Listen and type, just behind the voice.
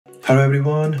Hello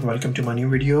everyone, welcome to my new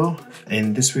video.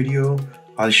 In this video,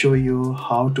 I'll show you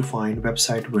how to find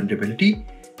website vulnerability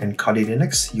in Kali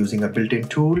Linux using a built-in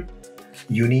tool,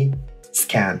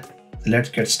 UniScan. Let's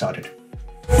get started.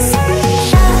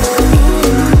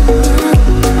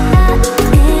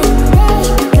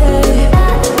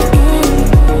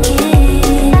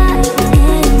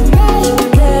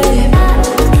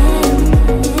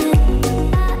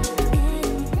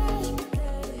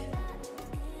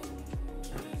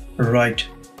 Right,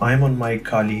 I'm on my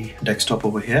Kali desktop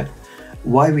over here.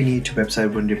 Why we need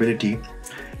website vulnerability?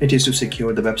 It is to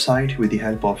secure the website with the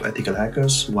help of ethical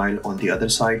hackers, while on the other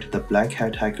side, the black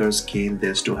hat hackers gain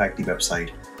this to hack the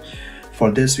website.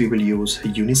 For this, we will use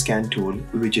UniScan tool,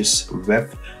 which is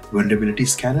web vulnerability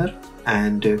scanner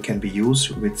and can be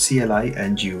used with CLI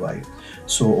and GUI.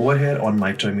 So over here on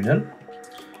my terminal,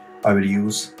 I will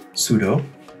use sudo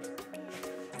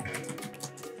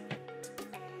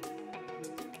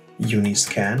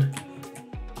UniScan,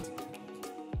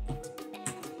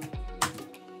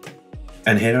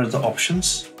 and here are the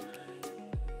options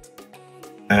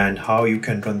and how you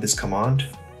can run this command.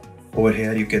 Over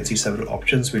here you can see several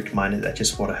options, with -H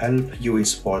is for help, U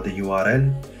is for the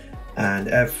URL, and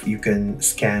F you can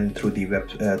scan through the web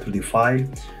through the file,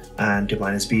 and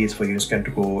 -B is for UniScan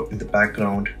to go in the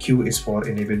background, Q is for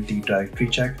enable the directory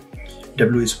check,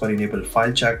 W is for enable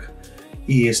file check,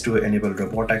 E is to enable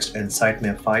robot text and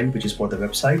sitemap file, which is for the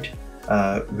website,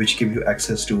 which give you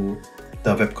access to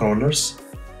the web crawlers,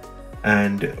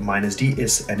 and -D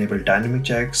is enable dynamic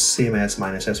checks, same as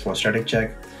 -S for static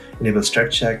check, enable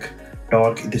stat check,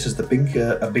 dog, this is the Bing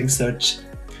search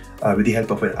with the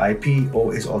help of an IP, O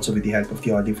is also with the help of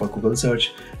the RD for Google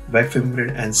search, web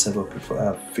fingerprint and server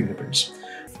fingerprints.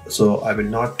 So I will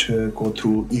not go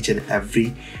through each and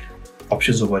every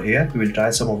options over here. We will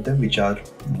try some of them which are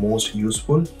most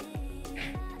useful.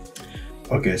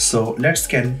 Okay, so let's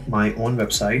scan my own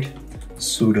website.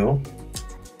 Sudo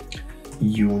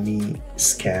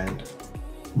uniscan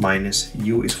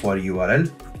 -U is for URL,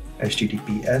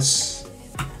 https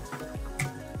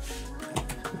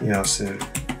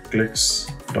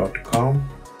yasirclicks.com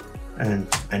and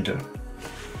enter.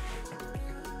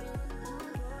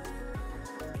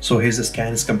 So here's the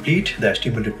scan is complete. The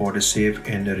HTML report is saved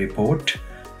in the report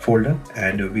folder,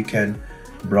 and we can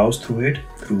browse through it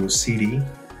through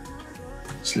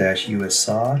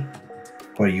cd/usr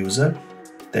for user,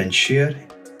 then share,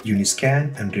 uniscan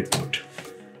and report.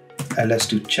 ls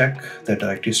to check the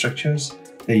directory structures.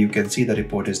 There you can see the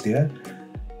report is there.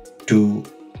 To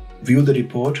view the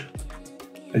report,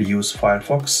 I'll use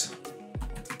Firefox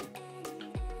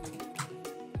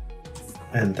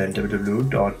and then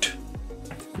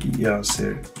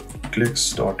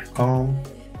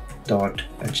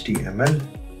www.yasirclicks.com.html.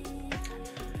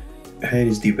 Here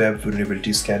is the web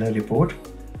vulnerability scanner report.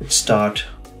 It start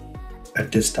at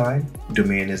this time,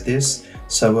 domain is this,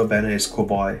 server banner is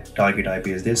cowboy, target IP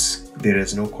is this, there is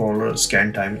no crawler, scan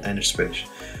time, and it's finished.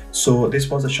 So this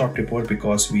was a short report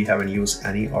because we haven't used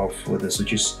any of the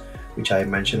switches which I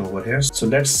mentioned over here. So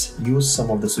let's use some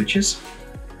of the switches.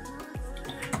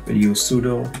 We'll use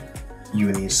sudo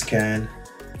uniscan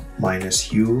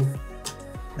 -U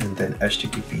and then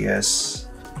https,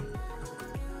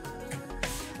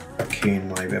 again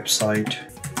my website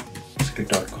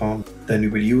yasirclicks.com. Then we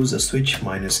will use a switch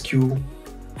 -Q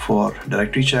for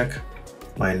directory check,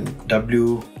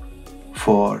 -W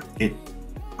for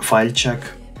file check,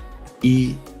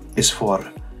 E is for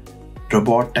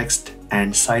robot text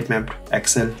and sitemap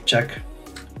Excel check,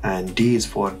 and D is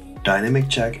for dynamic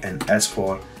check, and S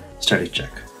for static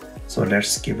check. So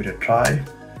let's give it a try.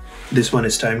 This one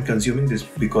is time consuming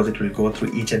because it will go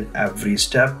through each and every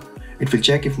step. It will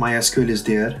check if MySQL is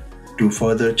there to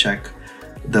further check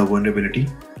the vulnerability.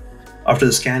 After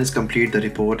the scan is complete, the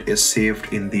report is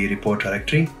saved in the report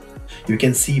directory. You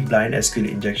can see blind SQL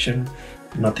injection,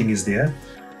 nothing is there.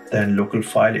 Then local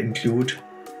file include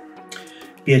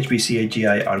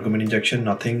php/chgi argument injection,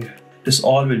 nothing. This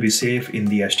all will be saved in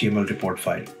the HTML report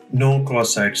file. No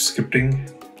cross-site scripting,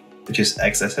 which is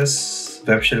XSS,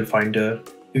 web shell finder.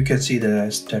 You can see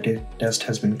the static test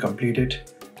has been completed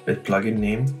with plugin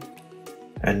name,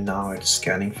 and now it's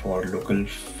scanning for local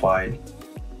file,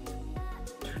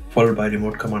 followed by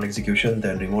remote command execution,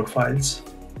 then remote files.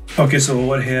 Okay, so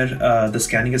over here the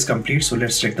scanning is complete, so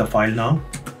let's check the file now.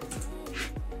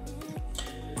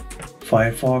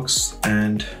 Firefox,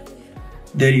 and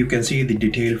there you can see the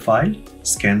detailed file,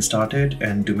 scan started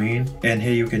and domain, and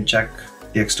here you can check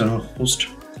the external host,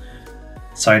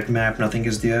 sitemap, nothing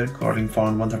is there, crawling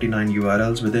found 139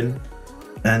 URLs within,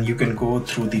 and you can go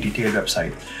through the detailed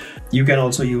website. You can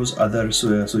also use other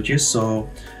switches. So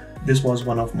this was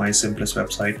one of my simplest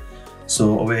website.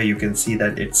 So over here you can see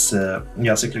that it's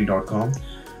yasically.com.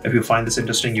 If you find this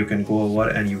interesting, you can go over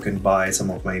and you can buy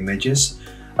some of my images.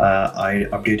 I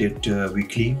update it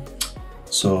weekly.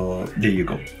 So there you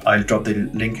go. I'll drop the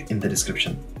link in the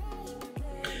description.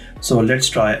 So let's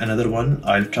try another one.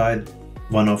 I'll try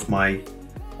one of my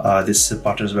this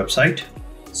partner's website.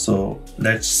 So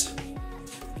let's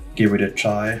give it a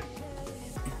try.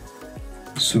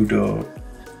 Sudo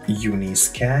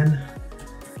UniScan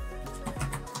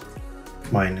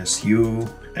 -u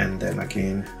and then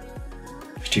again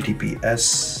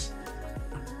HTTPS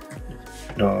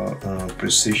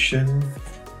precision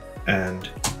and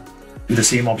the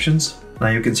same options. Now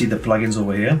you can see the plugins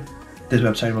over here. This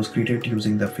website was created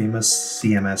using the famous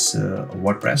CMS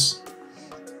WordPress.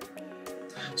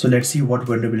 So let's see what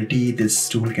vulnerability this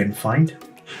tool can find.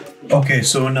 Okay,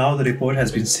 so now the report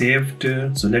has been saved.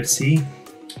 So let's see.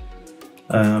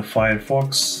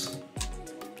 Firefox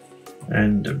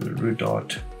and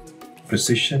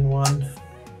www.precision1,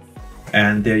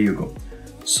 and there you go.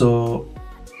 So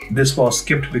this was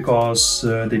skipped because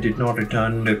they did not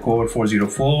return the code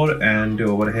 404, and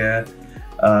over here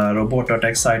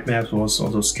robot.txt sitemaps was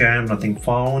also scanned, nothing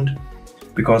found,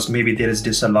 because maybe there is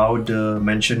disallowed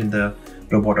mention in the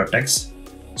robot.txt.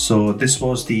 So this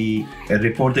was the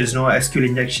report. There is no SQL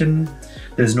injection,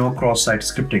 there is no cross-site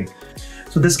scripting.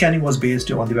 So this scanning was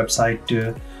based on the website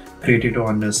created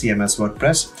on CMS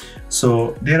WordPress.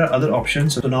 So there are other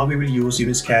options. So now we will use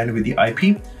UniScan with the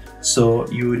IP. So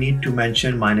you need to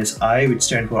mention -i, which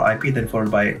stands for IP, then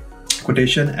followed by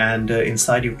quotation, and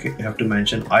inside you have to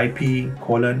mention IP :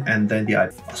 and then the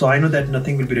IP. So I know that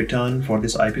nothing will be returned for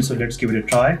this IP, so let's give it a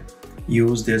try.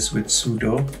 Use this with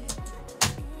sudo.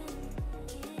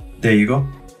 There you go.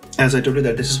 As I told you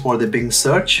that this is for the Bing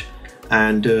search,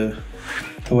 and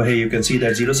over here you can see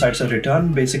that 0 sites are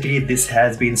returned. Basically this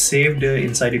has been saved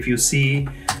inside. If you see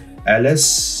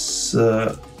ls,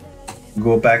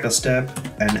 go back a step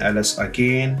and ls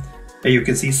again, you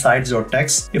can see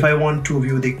sites.txt. If I want to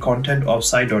view the content of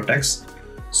site.txt,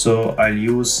 so I'll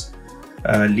use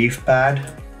leafpad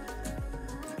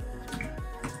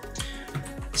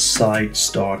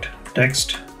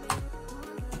sites.txt.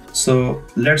 So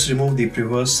let's remove the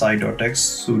previous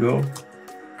site.txt, sudo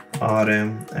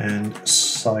rm and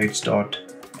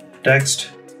sites.txt.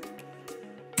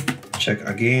 Check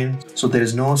again. So there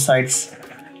is no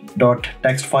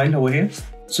sites.txt file over here.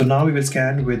 So now we will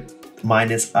scan with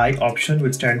 -i option,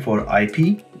 which stand for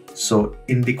IP. So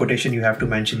in the quotation you have to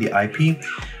mention the IP,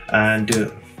 and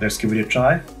let's give it a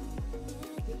try.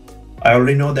 I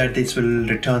already know that this will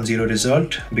return 0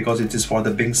 result because it is for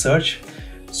the Bing search.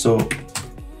 So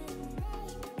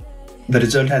the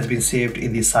result has been saved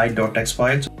in the site.txt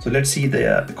file. So let's see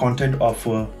the content of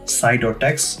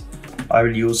site.txt. I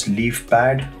will use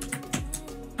leafpad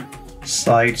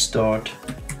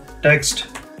sites.txt,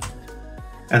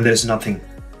 and there's nothing,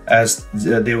 as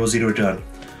there was 0 return.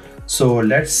 So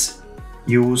let's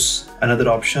use another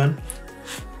option.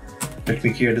 Let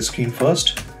me clear the screen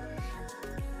first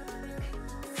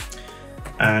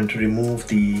and remove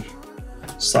the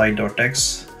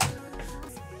site.txt.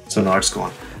 So now it's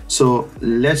gone. So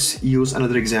let's use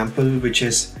another example, which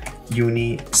is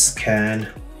UniScan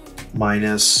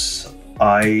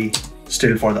 -i,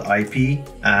 still for the IP,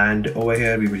 and over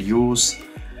here we will use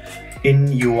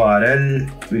in URL.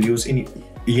 We'll use in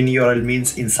URL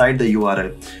means inside the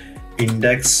URL,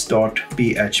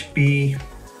 index.php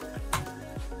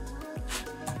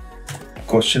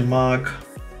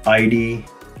 $ID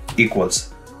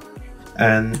equals,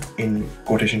 and in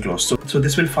quotation close. So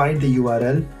this will find the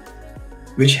URL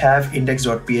which have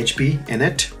index.php in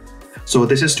it. So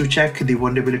this is to check the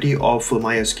vulnerability of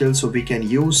MySQL, so we can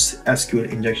use SQL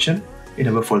injection in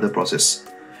our further process.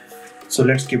 So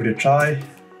let's give it a try.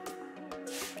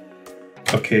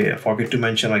 Okay, I forget to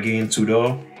mention again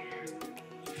sudo.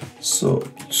 So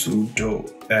sudo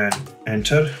and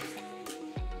enter.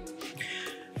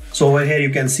 So over here you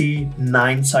can see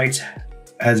 9 sites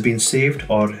has been saved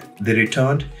or they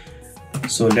returned.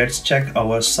 So let's check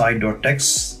our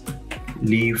site.txt,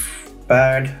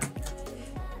 leafpad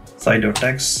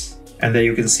site.txt, and there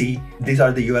you can see these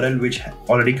are the URL which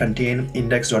already contain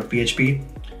index.php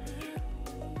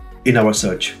in our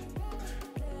search.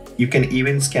 You can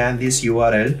even scan this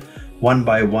URL one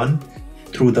by one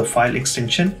through the file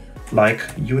extension like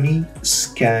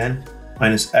uniscan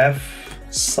 -f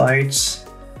sites.txt,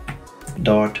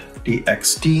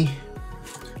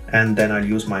 and then I'll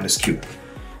use -q.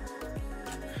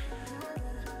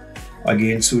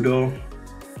 Again sudo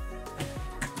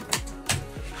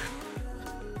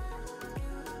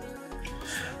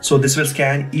So this will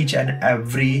scan each and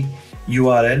every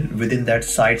URL within that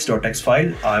sites.txt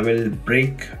file. I will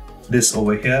break this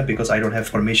over here because I don't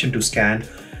have permission to scan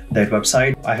that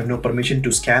website. I have no permission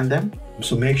to scan them.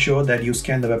 So make sure that you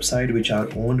scan the website which are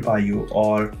owned by you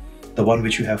or the one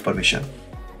which you have permission.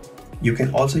 You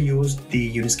can also use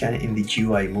the UniScan in the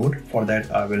GUI mode. For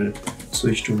that, I will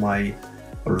switch to my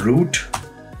root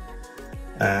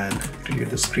and clear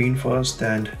the screen first,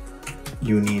 and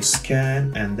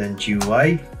UniScan and then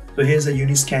GUI. So here's the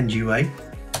UniScan GUI.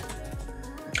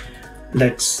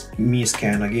 Let me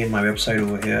scan again my website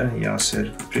over here,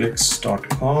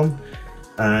 yasirclicks.com,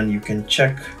 and you can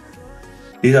check.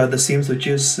 These are the same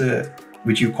switches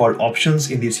which you call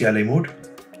options in the CLI mode.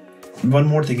 One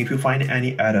more thing, if you find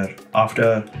any error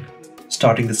after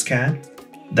starting the scan,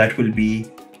 that will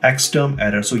be xterm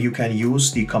error. So you can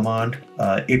use the command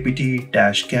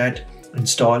apt-get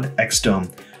install xterm.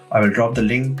 I will drop the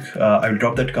link. I will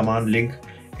drop that command link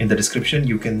in the description.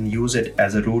 You can use it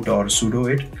as a root or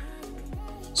sudo it.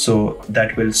 So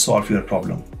that will solve your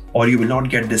problem, or you will not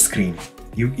get this screen.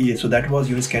 So that was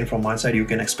UniScan from my side. You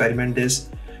can experiment this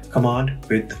command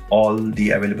with all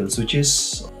the available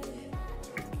switches.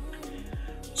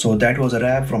 So that was a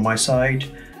wrap from my side.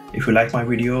 If you like my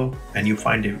video and you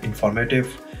find it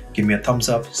informative, give me a thumbs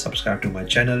up, subscribe to my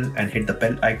channel, and hit the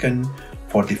bell icon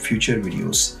for the future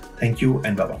videos. Thank you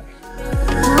and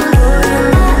bye-bye.